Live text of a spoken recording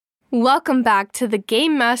Welcome back to the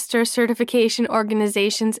Game Master Certification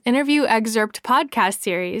Organization's interview excerpt podcast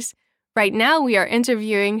series. Right now we are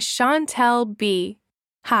interviewing Chantel B.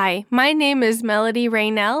 Hi, my name is Melody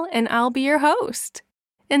Raynell, and I'll be your host.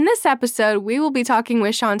 In this episode, we will be talking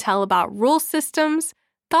with Chantel about rule systems,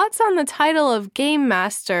 thoughts on the title of Game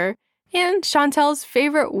Master, and Chantel's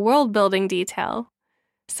favorite world-building detail.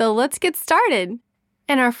 So let's get started.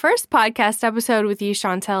 In our first podcast episode with you,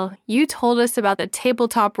 Chantel, you told us about the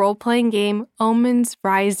tabletop role-playing game Omens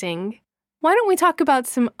Rising. Why don't we talk about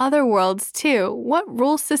some other worlds too? What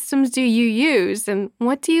rule systems do you use and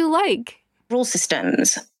what do you like? Rule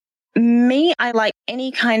systems. Me, I like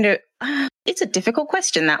any kind of... it's a difficult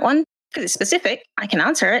question, that one, because it's specific. I can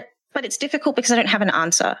answer it, but it's difficult because I don't have an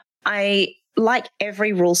answer. I like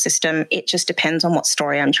every rule system. It just depends on what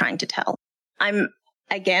story I'm trying to tell. I'm,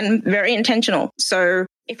 again, very intentional. So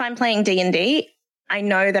if I'm playing D&D, I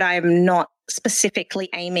know that I'm not specifically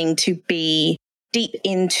aiming to be deep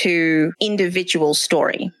into individual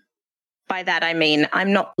story. By that, I mean,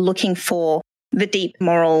 I'm not looking for the deep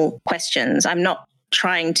moral questions. I'm not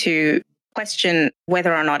trying to question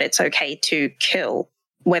whether or not it's okay to kill,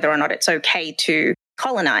 whether or not it's okay to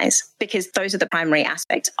colonize, because those are the primary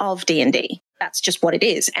aspects of D&D. That's just what it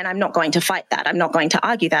is. And I'm not going to fight that. I'm not going to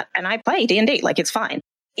argue that. And I play D&D, like it's fine.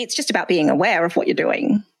 It's just about being aware of what you're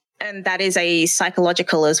doing. And that is a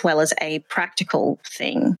psychological as well as a practical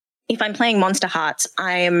thing. If I'm playing Monster Hearts,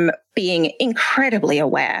 I'm being incredibly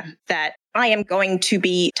aware that I am going to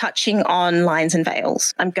be touching on lines and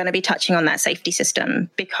veils. I'm going to be touching on that safety system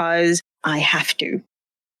because I have to.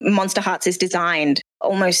 Monster Hearts is designed,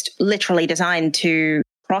 almost literally designed to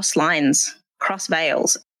cross lines, cross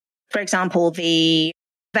veils. For example, the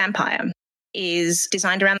vampire is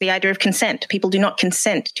designed around the idea of consent. People do not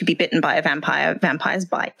consent to be bitten by a vampire. Vampires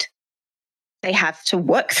bite. They have to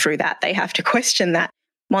work through that. They have to question that.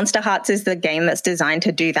 Monster Hearts is the game that's designed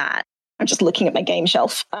to do that. I'm just looking at my game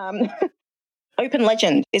shelf. Open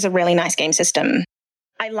Legend is a really nice game system.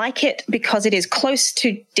 I like it because it is close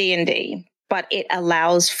to D&D, but it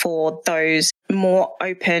allows for those more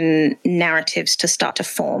open narratives to start to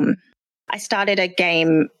form. I started a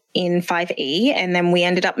game in 5e, and then we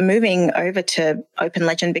ended up moving over to Open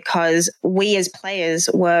Legend because we as players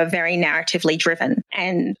were very narratively driven.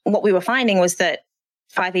 And what we were finding was that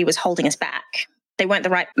 5e was holding us back. They weren't the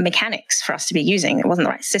right mechanics for us to be using. It wasn't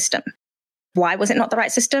the right system. Why was it not the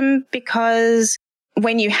right system? Because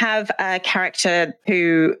when you have a character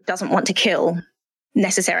who doesn't want to kill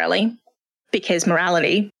necessarily, because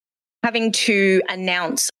morality, having to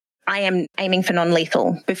announce, I am aiming for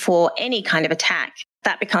non-lethal before any kind of attack,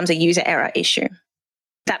 that becomes a user error issue.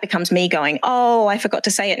 That becomes me going, oh, I forgot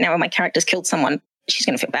to say it now when my character's killed someone. She's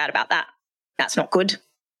going to feel bad about that. That's not good.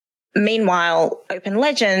 Meanwhile, Open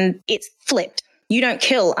Legend, it's flipped. You don't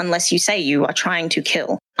kill unless you say you are trying to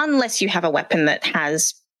kill, unless you have a weapon that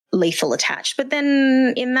has lethal attached. But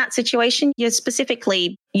then in that situation, you're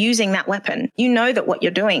specifically using that weapon. You know that what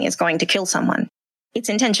you're doing is going to kill someone. It's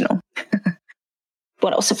intentional.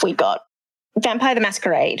 What else have we got? Vampire the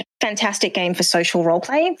Masquerade. Fantastic game for social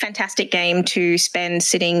roleplay. Fantastic game to spend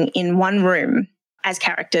sitting in one room as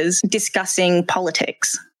characters discussing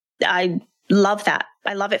politics. I love that.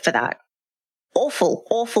 I love it for that.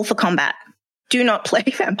 Awful for combat. Do not play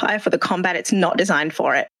Vampire for the combat. It's not designed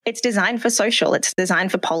for it. It's designed for social. It's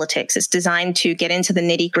designed for politics. It's designed to get into the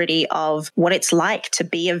nitty-gritty of what it's like to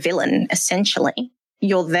be a villain, essentially.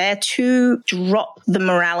 You're there to drop the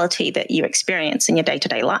morality that you experience in your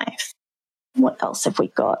day-to-day life. What else have we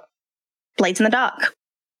got? Blades in the Dark.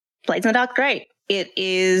 Blades in the Dark, great. It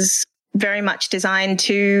is very much designed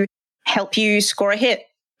to help you score a hit.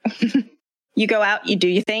 You go out, you do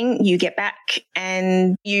your thing, you get back,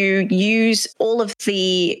 and you use all of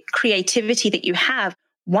the creativity that you have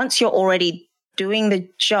once you're already doing the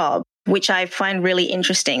job, which I find really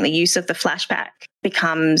interesting. The use of the flashback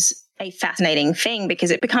becomes a fascinating thing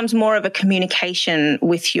because it becomes more of a communication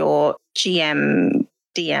with your GM,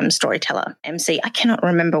 DM, storyteller, MC. I cannot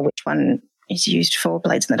remember which one is used for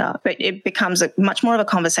Blades in the Dark, but it becomes much more of a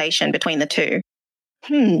conversation between the two.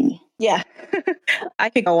 Yeah, I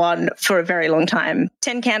could go on for a very long time.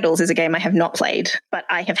 10 Candles is a game I have not played, but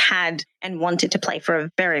I have had and wanted to play for a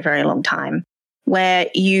very, very long time, where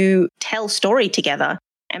you tell story together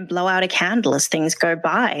and blow out a candle as things go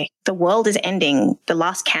by. The world is ending. The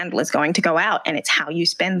last candle is going to go out, and it's how you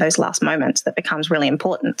spend those last moments that becomes really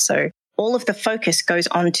important. So all of the focus goes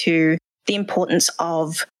on to the importance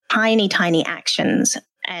of tiny, tiny actions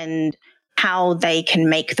and how they can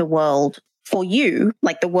make the world for you.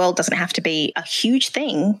 Like, the world doesn't have to be a huge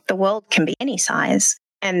thing. The world can be any size.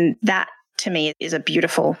 And that to me is a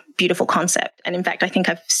beautiful, beautiful concept. And in fact, I think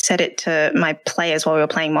I've said it to my players while we were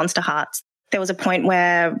playing Monster Hearts. There was a point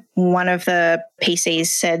where one of the PCs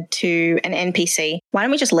said to an NPC, why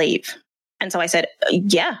don't we just leave? And so I said,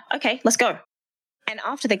 yeah, okay, let's go. And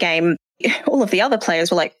after the game, all of the other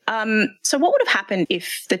players were like, so what would have happened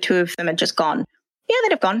if the two of them had just gone? Yeah,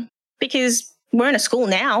 they'd have gone, because we're in a school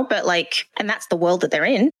now, but and that's the world that they're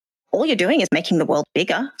in. All you're doing is making the world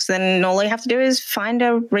bigger. So then all you have to do is find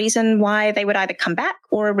a reason why they would either come back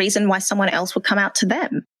or a reason why someone else would come out to them.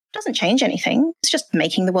 It doesn't change anything. It's just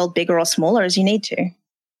making the world bigger or smaller as you need to.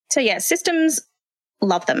 So yeah, systems,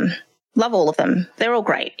 love them. Love all of them. They're all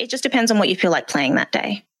great. It just depends on what you feel like playing that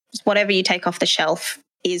day. Just whatever you take off the shelf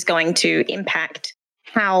is going to impact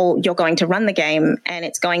how you're going to run the game, and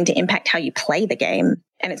it's going to impact how you play the game,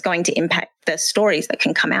 and it's going to impact the stories that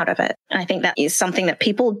can come out of it. And I think that is something that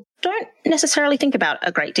people don't necessarily think about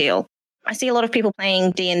a great deal. I see a lot of people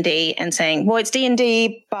playing D&D and saying, well, it's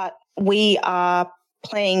D&D, but we are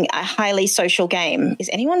playing a highly social game. Is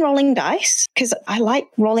anyone rolling dice? Because I like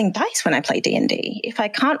rolling dice when I play D&D. If I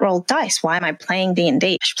can't roll dice, why am I playing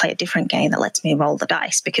D&D? I should play a different game that lets me roll the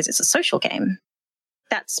dice because it's a social game.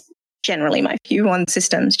 That's generally my view on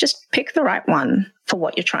systems. Just pick the right one for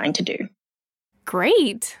what you're trying to do.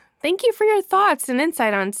 Great. Thank you for your thoughts and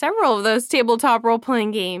insight on several of those tabletop role-playing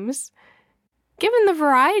games. Given the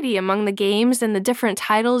variety among the games and the different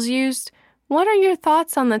titles used, what are your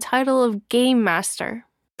thoughts on the title of Game Master?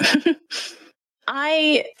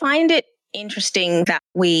 I find it interesting that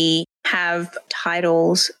we have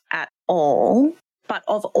titles at all, but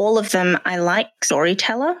of all of them, I like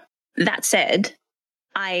storyteller. That said,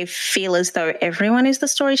 I feel as though everyone is the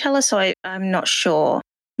storyteller, so I'm not sure.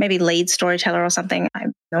 Maybe lead storyteller or something. I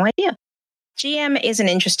have no idea. GM is an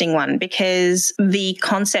interesting one because the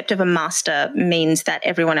concept of a master means that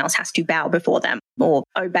everyone else has to bow before them or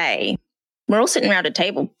obey. We're all sitting around a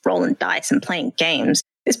table rolling dice and playing games.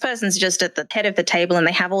 This person's just at the head of the table and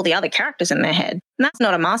they have all the other characters in their head. And that's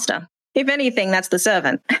not a master. If anything, that's the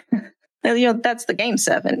servant. That's the game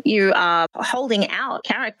servant. You are holding out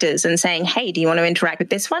characters and saying, hey, do you want to interact with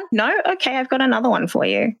this one? No? Okay, I've got another one for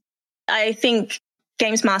you. I think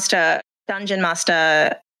Games Master, Dungeon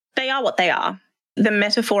Master, they are what they are. The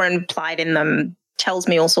metaphor implied in them tells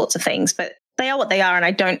me all sorts of things, but they are what they are, and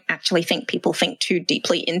I don't actually think people think too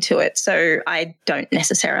deeply into it, so I don't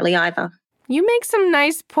necessarily either. You make some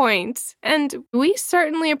nice points, and we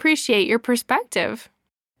certainly appreciate your perspective.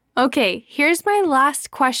 Okay, here's my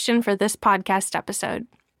last question for this podcast episode.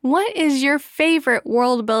 What is your favorite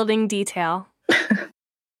world-building detail?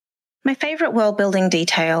 My favorite world-building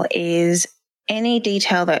detail is any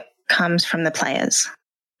detail that comes from the players.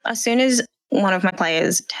 As soon as one of my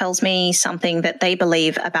players tells me something that they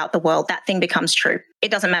believe about the world, that thing becomes true.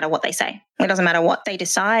 It doesn't matter what they say. It doesn't matter what they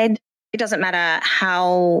decide. It doesn't matter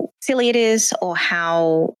how silly it is or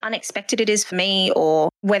how unexpected it is for me, or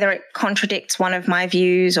whether it contradicts one of my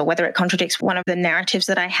views or whether it contradicts one of the narratives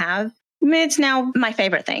that I have. It's now my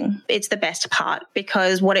favorite thing. It's the best part,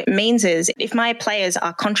 because what it means is if my players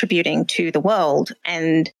are contributing to the world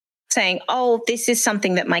and saying, oh, this is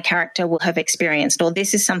something that my character will have experienced, or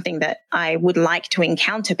this is something that I would like to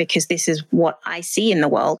encounter because this is what I see in the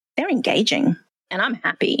world, they're engaging and I'm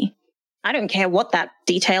happy. I don't care what that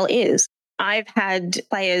detail is. I've had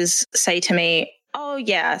players say to me, oh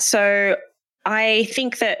yeah, so I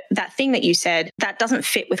think that thing that you said, that doesn't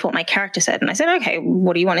fit with what my character said. And I said, okay,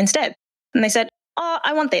 what do you want instead? And they said, oh,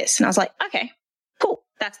 I want this. And I was like, okay, cool.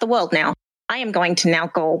 That's the world now. I am going to now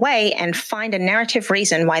go away and find a narrative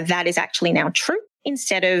reason why that is actually now true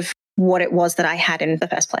instead of what it was that I had in the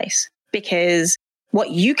first place. Because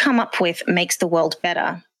what you come up with makes the world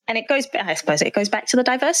better. And I suppose it goes back to the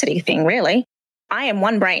diversity thing, really. I am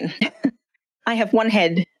one brain. I have one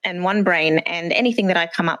head and one brain, and anything that I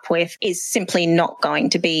come up with is simply not going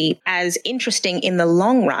to be as interesting in the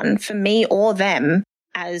long run for me or them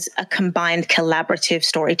as a combined collaborative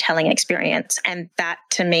storytelling experience. And that,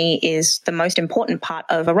 to me, is the most important part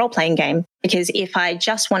of a role-playing game. Because if I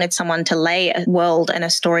just wanted someone to lay a world and a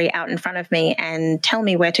story out in front of me and tell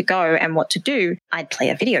me where to go and what to do, I'd play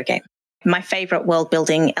a video game. My favorite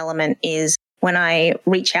world-building element is when I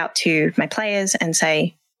reach out to my players and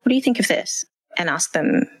say, what do you think of this? And ask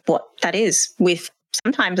them what that is, with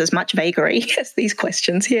sometimes as much vagary as these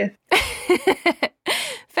questions here.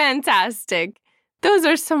 Fantastic. Those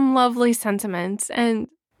are some lovely sentiments, and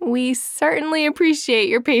we certainly appreciate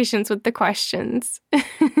your patience with the questions.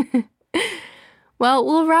 Well,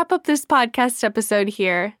 we'll wrap up this podcast episode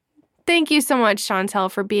here. Thank you so much,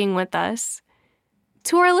 Chantel, for being with us.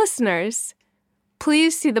 To our listeners,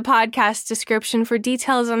 please see the podcast description for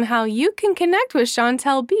details on how you can connect with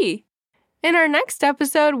Chantel B. In our next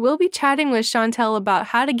episode, we'll be chatting with Chantel about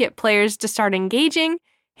how to get players to start engaging,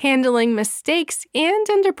 handling mistakes and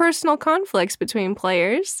interpersonal conflicts between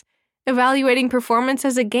players, evaluating performance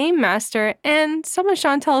as a game master, and some of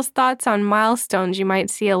Chantel's thoughts on milestones you might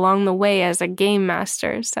see along the way as a game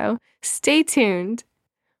master. So stay tuned.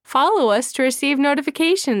 Follow us to receive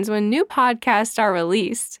notifications when new podcasts are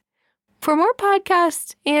released. For more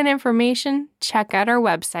podcasts and information, check out our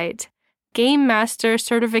website,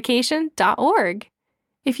 GameMasterCertification.org.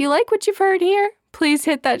 If you like what you've heard here, please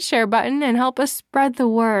hit that share button and help us spread the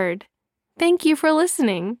word. Thank you for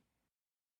listening.